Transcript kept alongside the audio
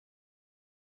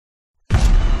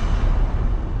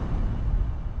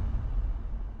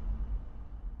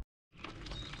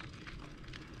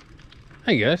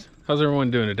Hey guys, how's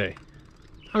everyone doing today?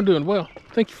 I'm doing well.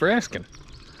 Thank you for asking.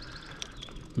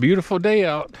 Beautiful day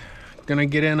out. Gonna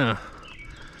get in a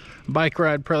bike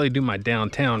ride, probably do my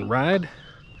downtown ride.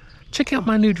 Check out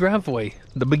my new driveway,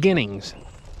 the beginnings.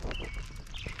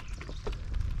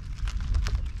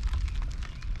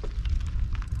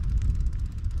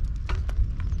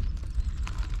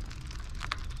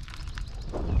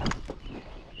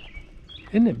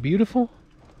 Isn't it beautiful?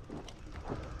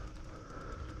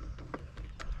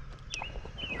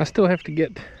 I still have to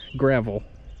get gravel.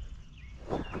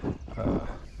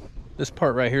 This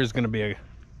part right here is going to be a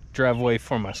driveway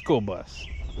for my school bus.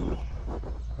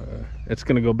 It's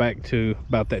going to go back to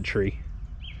about that tree.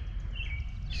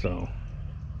 So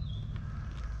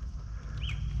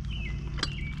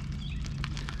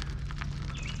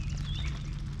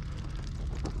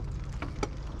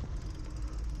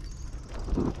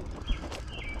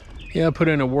yeah, I put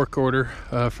in a work order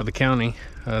for the county.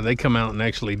 They come out and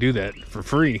actually do that for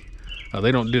free.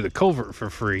 They don't do the culvert for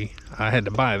free. I had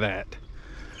to buy that.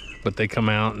 But they come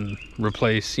out and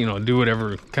replace, do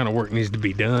whatever kind of work needs to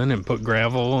be done and put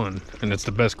gravel, and it's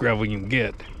the best gravel you can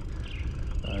get.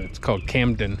 It's called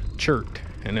Camden Chert,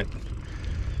 and it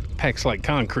packs like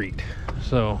concrete.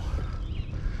 So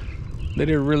they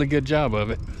did a really good job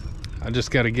of it. I just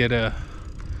got to get a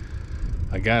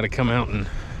guy to come out and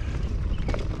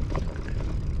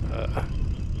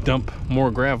dump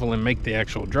more gravel and make the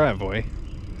actual driveway.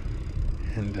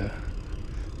 And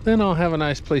then I'll have a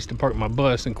nice place to park my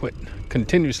bus and quit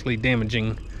continuously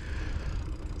damaging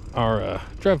our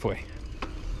driveway.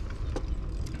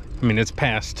 I mean, it's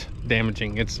past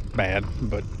damaging, it's bad,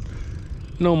 but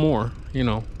no more,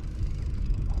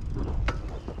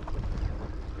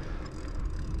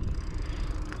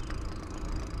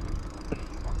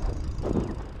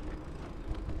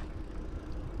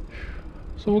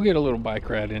 So we'll get a little bike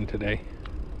ride in today.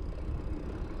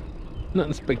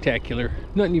 Nothing spectacular,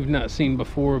 nothing you've not seen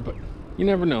before, but you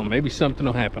never know, maybe something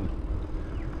will happen.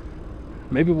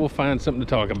 Maybe we'll find something to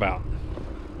talk about.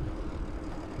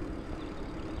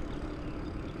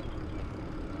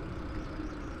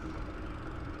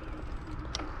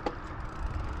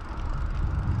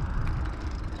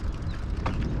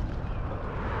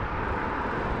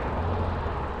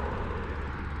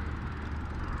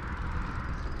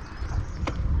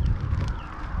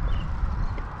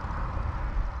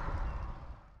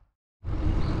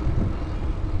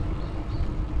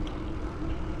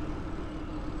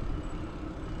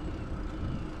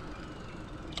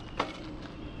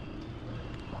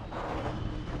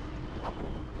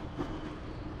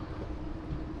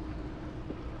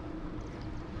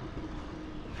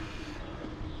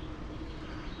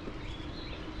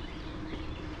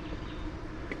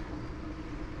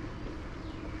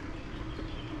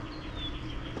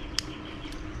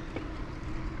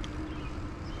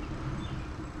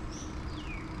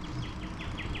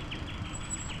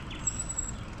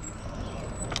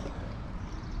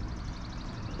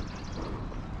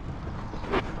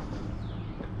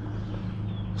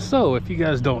 So, if you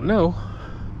guys don't know,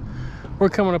 we're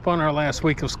coming up on our last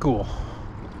week of school.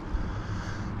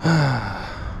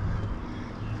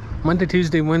 Monday,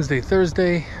 Tuesday, Wednesday,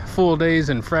 Thursday, full days,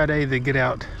 and Friday they get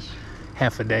out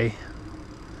half a day.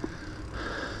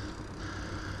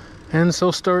 And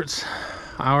so starts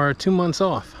our 2 months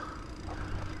off.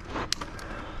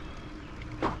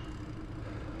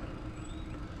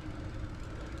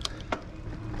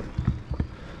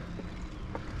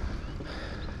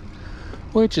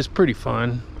 Which is pretty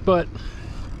fun, but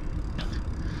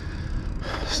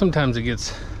sometimes it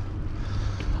gets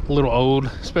a little old,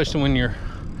 especially when you're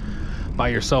by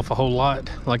yourself a whole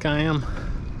lot like I am.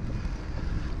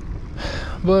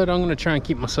 But I'm gonna try and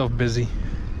keep myself busy,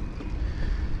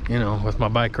 with my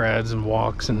bike rides and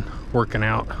walks and working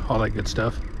out, all that good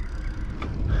stuff.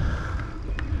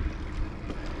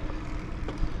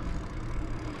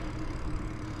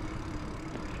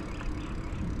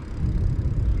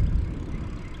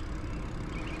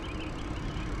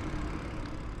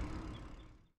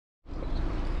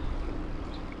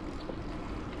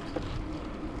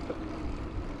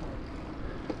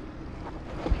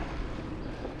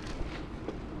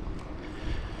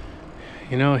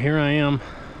 Here I am,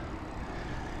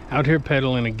 out here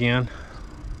pedaling again,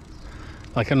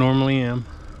 like I normally am.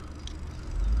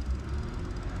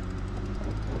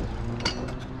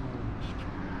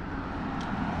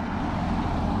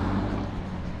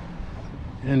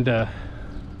 And, I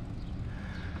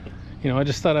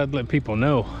just thought I'd let people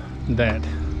know that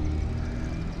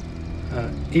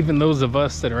even those of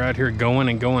us that are out here going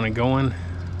and going and going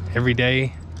every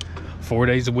day, 4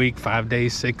 days a week, 5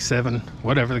 days, 6, 7,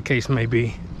 whatever the case may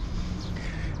be,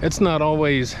 it's not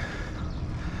always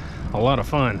a lot of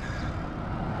fun.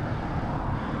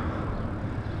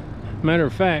 Matter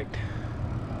of fact,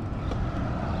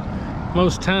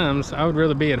 most times I would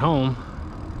rather be at home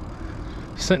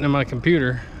sitting at my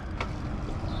computer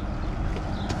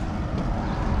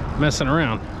messing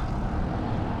around.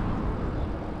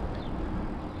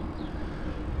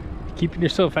 Keeping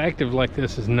yourself active like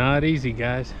this is not easy,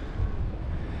 guys.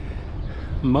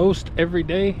 Most every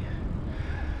day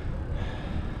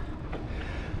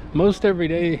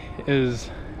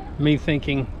is me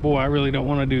thinking, boy, I really don't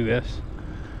want to do this.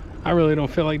 I really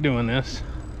don't feel like doing this.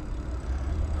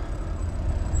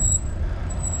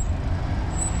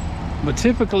 But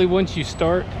typically once you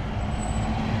start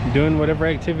doing whatever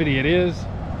activity it is,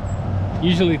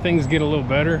 usually things get a little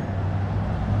better.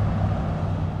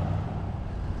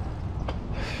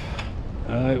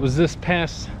 It was this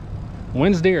past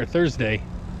Wednesday or Thursday,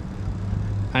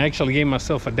 I actually gave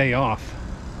myself a day off.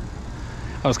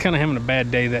 I was kind of having a bad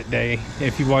day that day.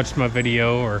 If you watched my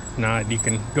video or not, you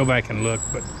can go back and look,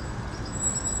 but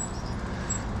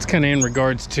it's kind of in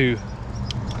regards to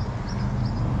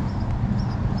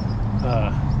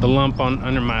the lump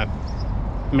under my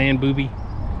man boobie.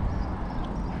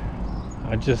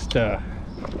 I just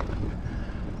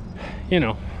you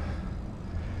know,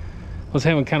 was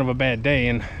having kind of a bad day,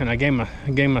 and I gave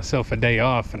myself a day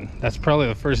off, and that's probably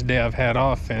the first day I've had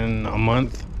off in a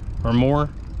month or more.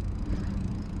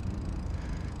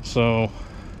 So,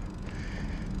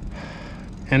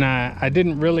 and I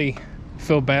didn't really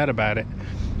feel bad about it.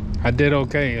 I did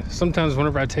okay. Sometimes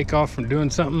whenever I take off from doing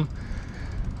something,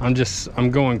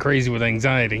 I'm going crazy with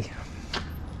anxiety,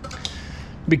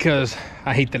 because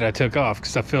I hate that I took off,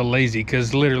 because I feel lazy,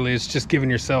 because literally it's just giving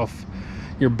yourself,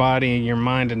 your body and your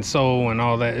mind and soul and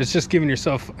all that, it's just giving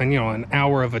yourself an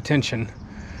hour of attention,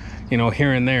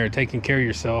 here and there, taking care of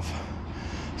yourself.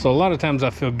 So a lot of times I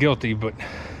feel guilty, but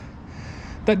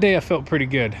that day I felt pretty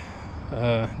good,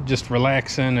 just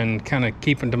relaxing and kind of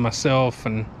keeping to myself,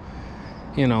 and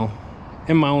in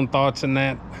my own thoughts and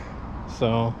that.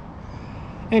 So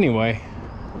anyway,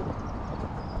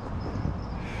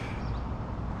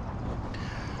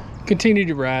 continue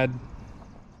to ride.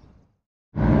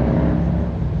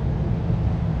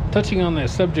 Touching on that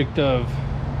subject of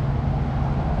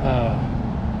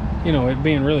it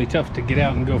being really tough to get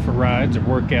out and go for rides or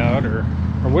work out or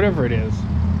whatever it is.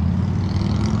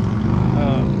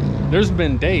 There's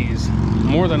been days,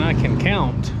 more than I can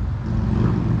count,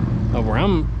 where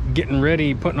I'm getting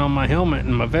ready, putting on my helmet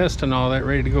and my vest and all that,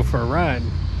 ready to go for a ride,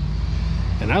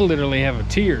 and I literally have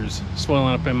tears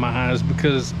swelling up in my eyes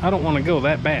because I don't want to go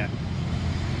that bad.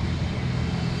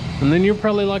 And then you're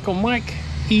probably like, oh, Mike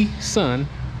E. son,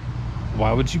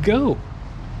 why would you go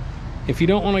if you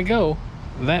don't want to go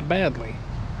that badly?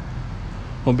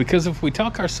 Well, because if we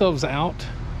talk ourselves out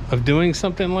of doing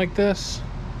something like this,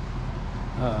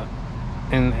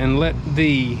 and let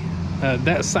the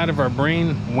that side of our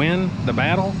brain win the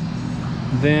battle,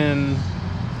 then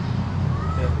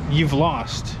you've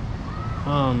lost.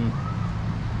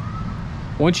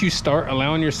 Once you start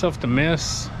allowing yourself to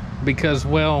miss because,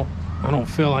 well, I don't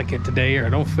feel like it today, or I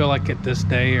don't feel like it this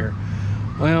day, or,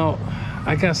 well,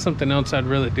 I got something else I'd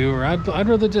rather do, or I'd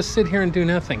rather just sit here and do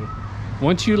nothing.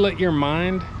 Once you let your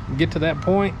mind get to that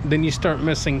point, then you start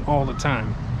missing all the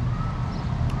time.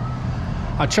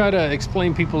 I try to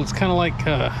explain people, it's kind of like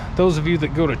those of you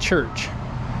that go to church.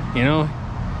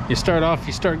 You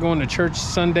start going to church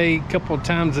Sunday a couple of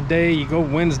times a day, you go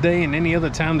Wednesday, and any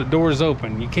other time the door's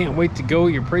open. You can't wait to go,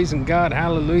 you're praising God,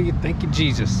 hallelujah, thank you,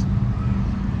 Jesus.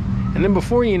 And then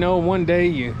before you know, one day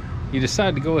you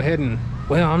decide to go ahead and,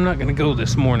 well, I'm not going to go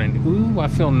this morning. Ooh, I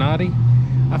feel naughty.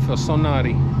 I feel so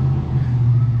naughty.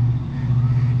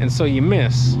 And so you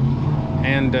miss.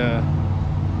 And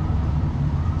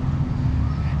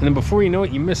then before you know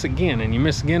it, you miss again, and you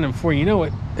miss again, and before you know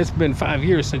it, it's been 5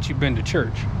 years since you've been to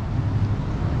church.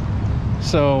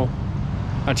 So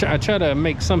I try to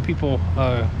make some people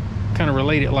kind of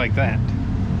relate it like that.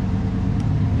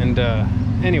 And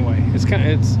anyway, it's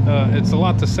a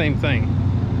lot the same thing.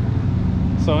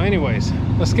 So anyways,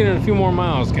 let's get in a few more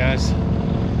miles, guys.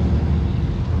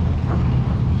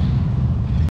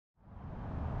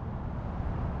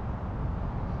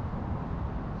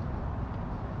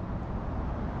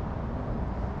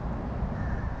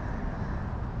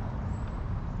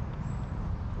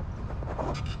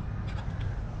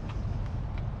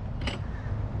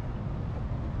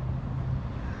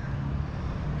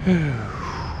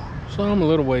 So I'm a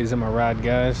little ways in my ride,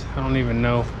 guys. I don't even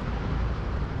know.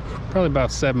 Probably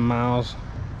about 7 miles.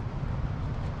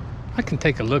 I can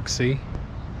take a look-see.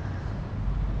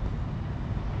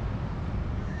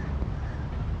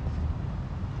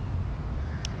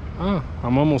 Oh, I'm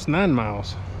I'm almost 9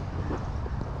 miles.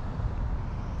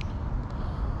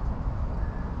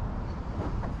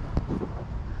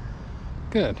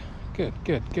 Good, good,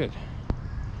 good, good.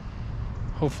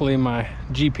 Hopefully my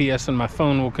GPS and my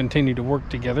phone will continue to work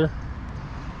together.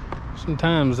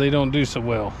 Sometimes they don't do so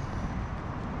well.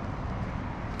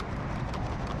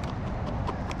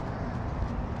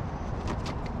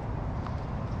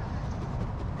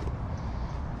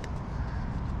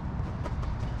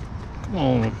 Come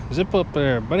on, zip up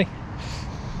there, buddy.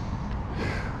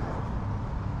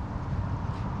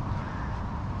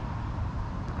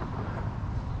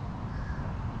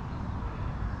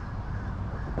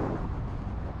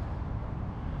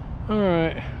 All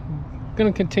right,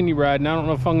 gonna continue riding. I don't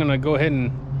know if I'm gonna go ahead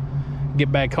and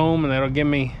get back home and that'll give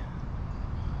me,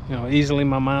 you know, easily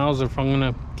my miles, or if I'm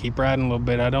gonna keep riding a little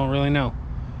bit. I don't really know.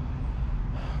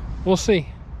 We'll see.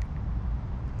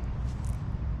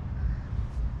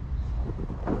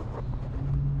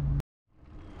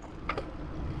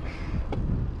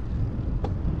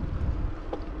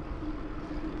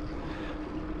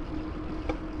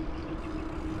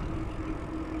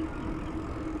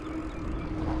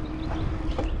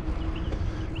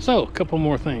 So, a couple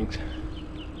more things.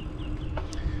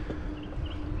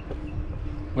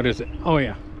 What is it? Oh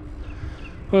yeah.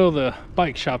 Well, the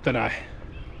bike shop that I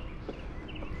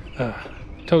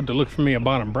told to look for me a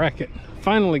bottom bracket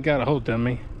finally got a hold of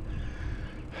me.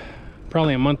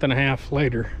 Probably a month and a half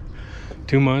later.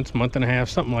 2 months, month and a half,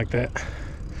 something like that.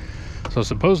 So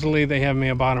supposedly they have me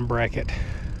a bottom bracket.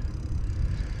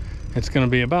 It's gonna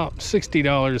be about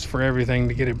 $60 for everything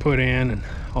to get it put in and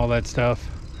all that stuff.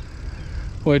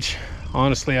 Which,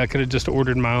 honestly, I could have just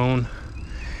ordered my own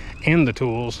and the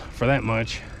tools for that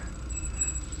much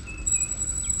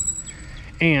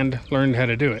and learned how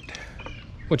to do it,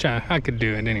 which I could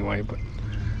do it anyway. But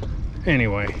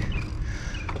anyway,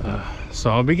 so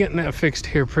I'll be getting that fixed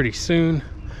here pretty soon.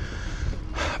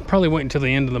 Probably wait until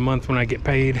the end of the month when I get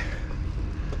paid.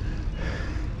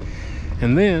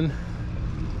 And then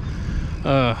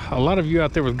a lot of you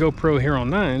out there with GoPro Hero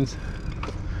 9s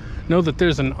know that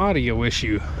there's an audio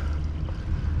issue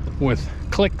with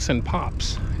clicks and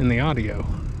pops in the audio,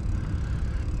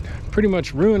 pretty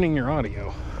much ruining your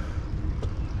audio.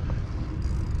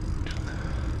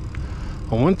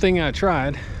 Well, one thing I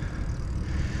tried,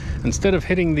 instead of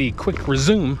hitting the quick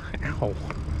resume,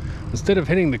 instead of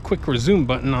hitting the quick resume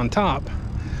button on top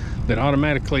that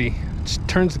automatically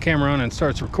turns the camera on and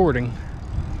starts recording,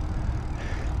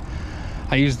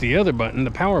 I used the other button,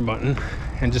 the power button,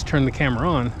 and just turned the camera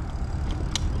on,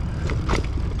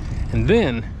 and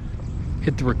then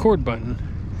hit the record button.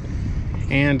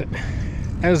 And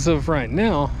as of right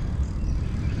now,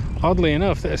 oddly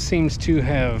enough, that seems to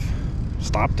have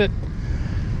stopped it.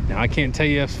 Now I can't tell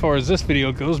you as far as this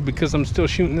video goes because I'm still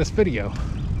shooting this video,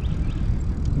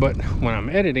 but when I'm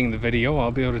editing the video I'll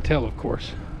be able to tell, of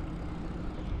course.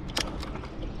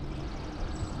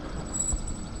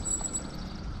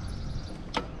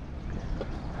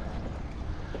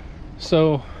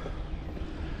 So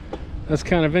that's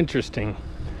kind of interesting.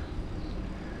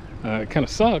 It kind of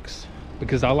sucks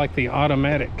because I like the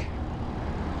automatic,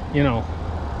 you know,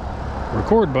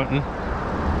 record button.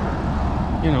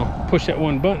 You know, push that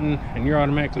one button and you're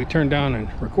automatically turned down and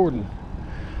recording.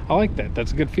 I like that.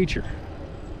 That's a good feature.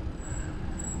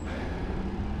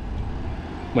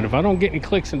 But if I don't get any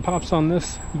clicks and pops on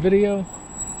this video,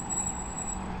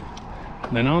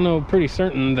 then I'll know pretty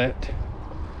certain that,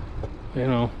 you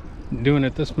know, doing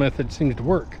it this method seems to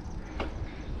work.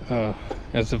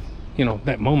 As of, you know,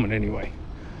 that moment anyway.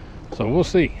 So we'll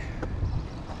see.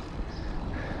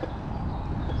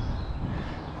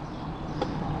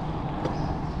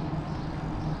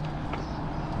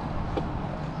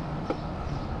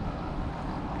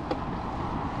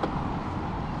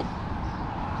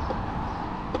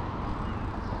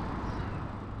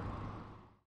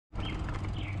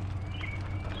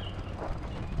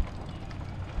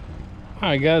 All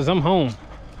right, guys, I'm home.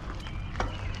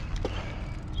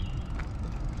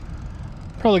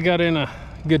 Probably got in a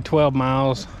good 12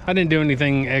 miles. I didn't do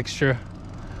anything extra.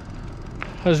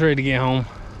 I was ready to get home.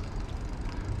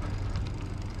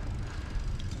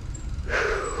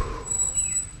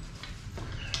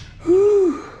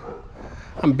 Whew.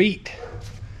 I'm beat.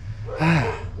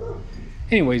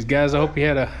 Anyways, guys, I hope you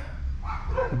had a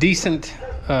decent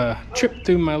trip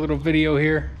through my little video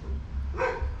here.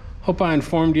 Hope I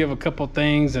informed you of a couple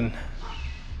things and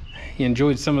you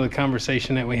enjoyed some of the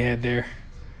conversation that we had there.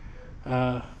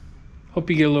 Hope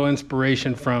you get a little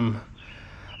inspiration from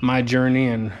my journey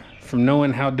and from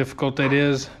knowing how difficult it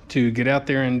is to get out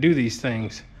there and do these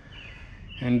things.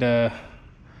 And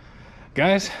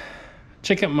guys,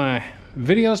 check out my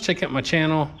videos, check out my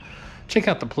channel. Check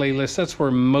out the playlist. That's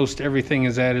where most everything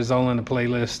is at, is all in the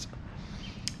playlist.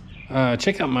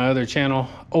 Check out my other channel,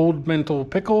 Old Mental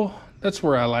Pickle. That's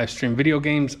where I live stream video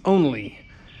games only.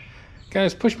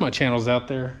 Guys, push my channels out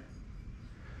there.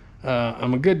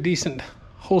 I'm a good, decent,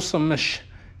 wholesome-ish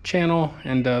channel,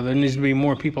 and there needs to be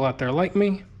more people out there like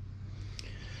me.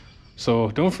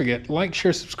 So don't forget, like,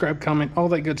 share, subscribe, comment, all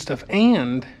that good stuff,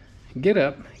 and get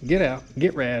up, get out,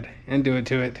 get rad, and do it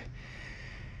to it.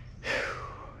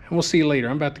 And we'll see you later.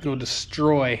 I'm about to go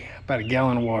destroy about a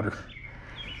gallon of water.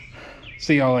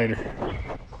 See y'all later.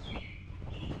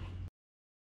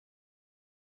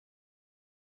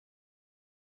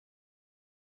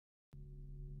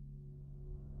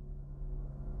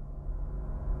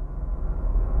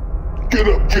 Get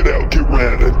up, get out, get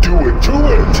rad, and do it to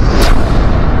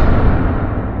it!